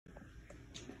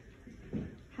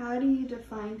How do you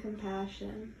define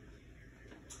compassion?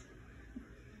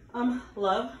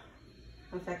 Love,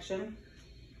 affection,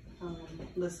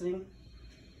 listening.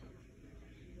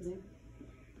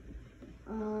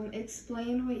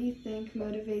 Explain what you think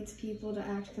motivates people to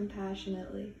act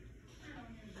compassionately.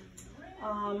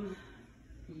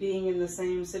 Being in the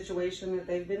same situation that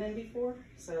they've been in before.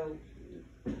 So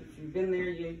if you've been there,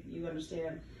 you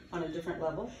understand on a different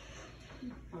level.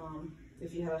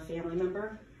 If you have a family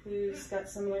member who's got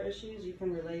similar issues, you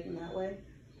can relate in that way.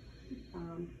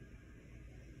 And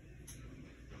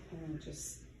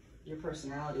just your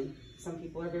personality. Some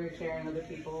people are very caring, other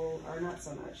people are not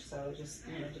so much. So it just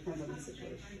depends on the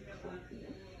situation.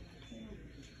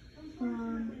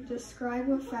 Describe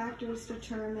what factors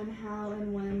determine how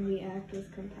and when we act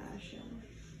with compassion.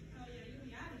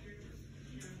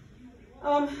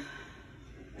 I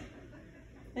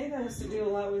think that has to do a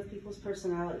lot with people's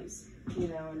personalities,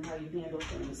 and how you handle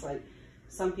things. Like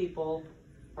some people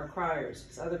are criers,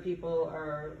 so other people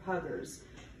are huggers,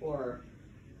 or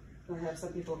I have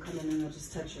some people come in and they'll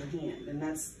just touch your hand, and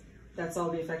that's all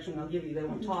the affection they'll give you. They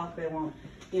won't talk, they won't,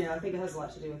 I think it has a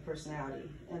lot to do with personality,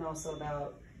 and also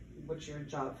about what your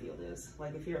job field is.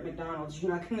 Like if you're at McDonald's,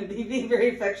 you're not going to be being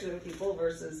very affectionate with people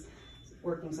versus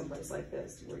working someplace like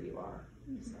this where you are.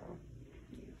 So.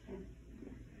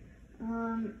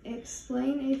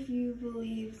 Explain if you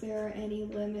believe there are any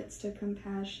limits to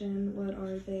compassion. What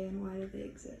are they and why do they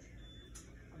exist?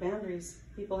 Boundaries.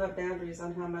 People have boundaries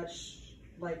on how much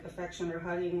like affection or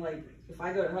hugging. Like if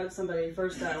I go to hug somebody,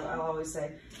 first I'll always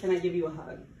say, can I give you a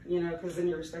hug? Because then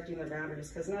you're respecting their boundaries,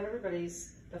 because not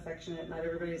everybody's affectionate, not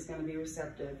everybody's going to be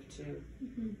receptive to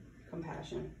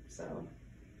compassion. So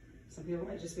some people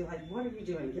might just be like, what are you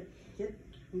doing? Get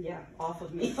off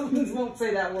of me. I won't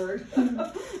say that word.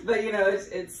 But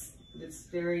it's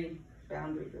very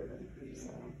boundary driven.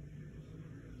 So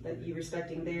that you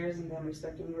respecting theirs and them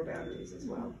respecting your boundaries as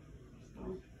well.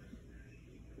 So.